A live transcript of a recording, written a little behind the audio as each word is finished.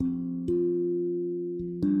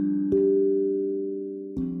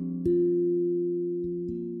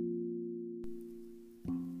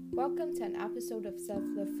welcome to an episode of Self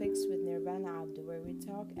Love Fix with Nirvana Abdu, where we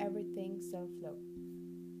talk everything self love.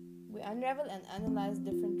 We unravel and analyze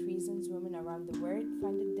different reasons women around the world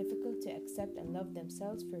find it difficult to accept and love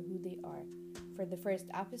themselves for who they are. For the first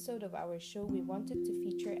episode of our show, we wanted to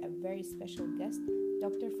feature a very special guest,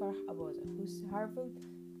 Dr. Farah Aboza, who's Harvard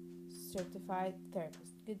certified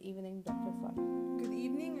therapist. Good evening, Dr. Farah. Good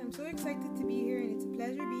evening. I'm so excited to be here, and it's a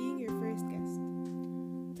pleasure being your first guest.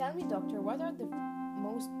 Tell me, doctor, what are the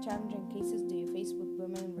most challenging cases do you face with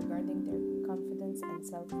women regarding their confidence and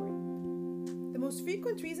self-worth? The most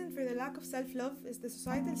frequent reason for the lack of self-love is the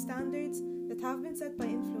societal standards that have been set by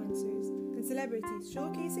influencers and celebrities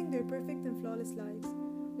showcasing their perfect and flawless lives,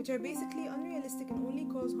 which are basically unrealistic and only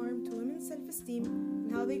cause harm to women's self-esteem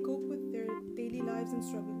and how they cope with their daily lives and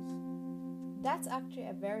struggles. That's actually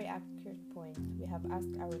a very accurate point. We have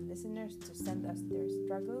asked our listeners to send us their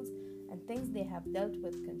struggles and things they have dealt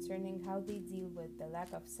with concerning how they deal with the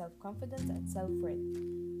lack of self-confidence and self-worth.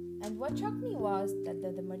 And what shocked me was that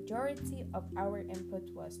the majority of our input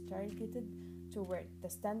was targeted toward the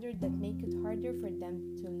standard that make it harder for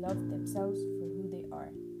them to love themselves for who they are.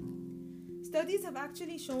 Studies have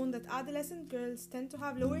actually shown that adolescent girls tend to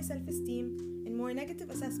have lower self-esteem and more negative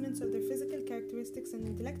assessments of their physical characteristics and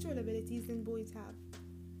intellectual abilities than boys have.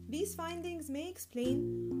 These findings may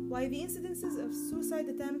explain why the incidences of suicide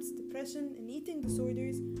attempts, depression, and eating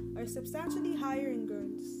disorders are substantially higher in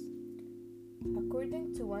girls.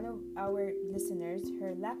 According to one of our listeners,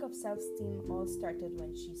 her lack of self-esteem all started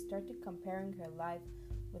when she started comparing her life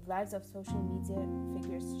with lives of social media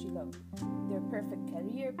figures she loved. Their perfect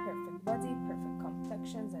career, perfect body, perfect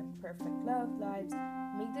complexions, and perfect love lives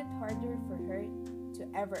made it harder for her to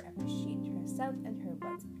ever appreciate herself and her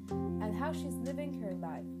body, and how she's living her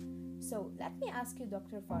life. So let me ask you,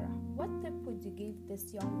 Dr. Farah, what tip would you give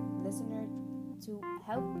this young listener to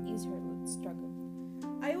help ease her struggle?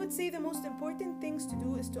 I would say the most important things to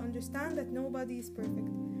do is to understand that nobody is perfect,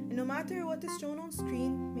 and no matter what is shown on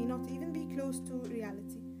screen may not even be close to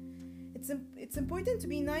reality. It's important to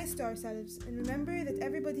be nice to ourselves and remember that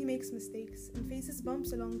everybody makes mistakes and faces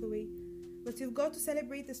bumps along the way. But you've got to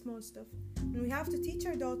celebrate the small stuff, and we have to teach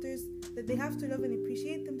our daughters that they have to love and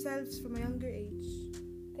appreciate themselves from a younger age.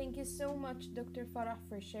 Thank you so much, Dr. Farah,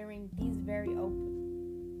 for sharing these very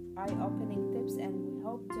eye-opening tips, and we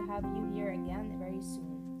hope to have you here again very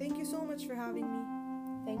soon. Thank you so much for having me.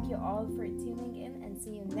 Thank you all for tuning in, and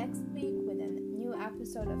see you next week with a new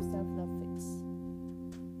episode of Self Love Fix.